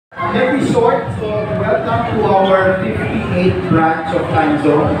Let me short. So welcome to our 58th branch of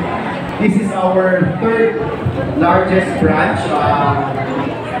Timezone. This is our third largest branch,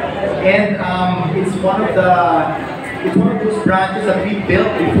 and it's one of those branches that we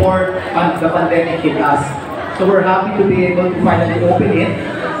built before the pandemic hit us. So we're happy to be able to finally open it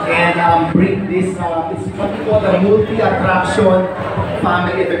and bring this. It's what we call a multi-attraction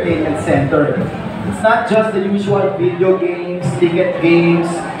family entertainment center. It's not just the usual video games, ticket games,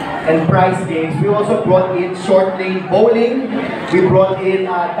 and prize games. We also brought in short lane bowling. We brought in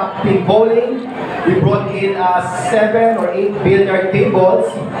top pin bowling. We brought in 7 or 8 billiard tables.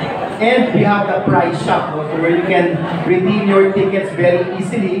 And we have the prize shop where you can redeem your tickets very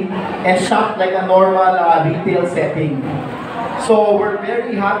easily and shop like a normal retail setting. So we're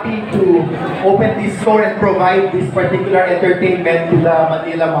very happy to open this store and provide this particular entertainment to the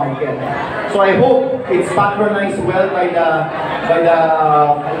Manila market. So I hope it's patronized well by the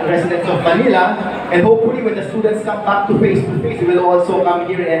residents of Manila, and hopefully when the students come back to face, they will also come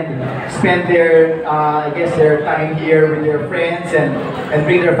here and spend their their time here with their friends and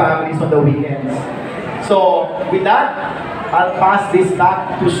bring their families on the weekends. So with that, I'll pass this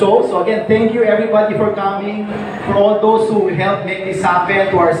back to Show. So again, thank you everybody for coming, for all those who helped make this happen,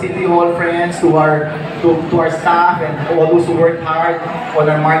 to our City Hall friends, to our staff, and all those who worked hard on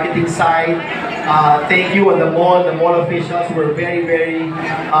our marketing side. Thank you on the mall officials who were very, very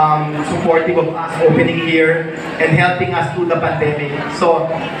supportive of us opening here and helping us through the pandemic. So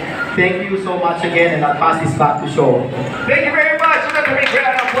thank you so much again, and I'll pass this back to Show. Thank you very much. Another big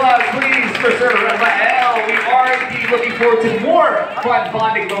round of applause, please, for Sir Rafael. We are indeed looking forward to more fun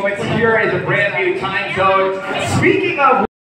bonding moments here in the brand new Timezone. Speaking of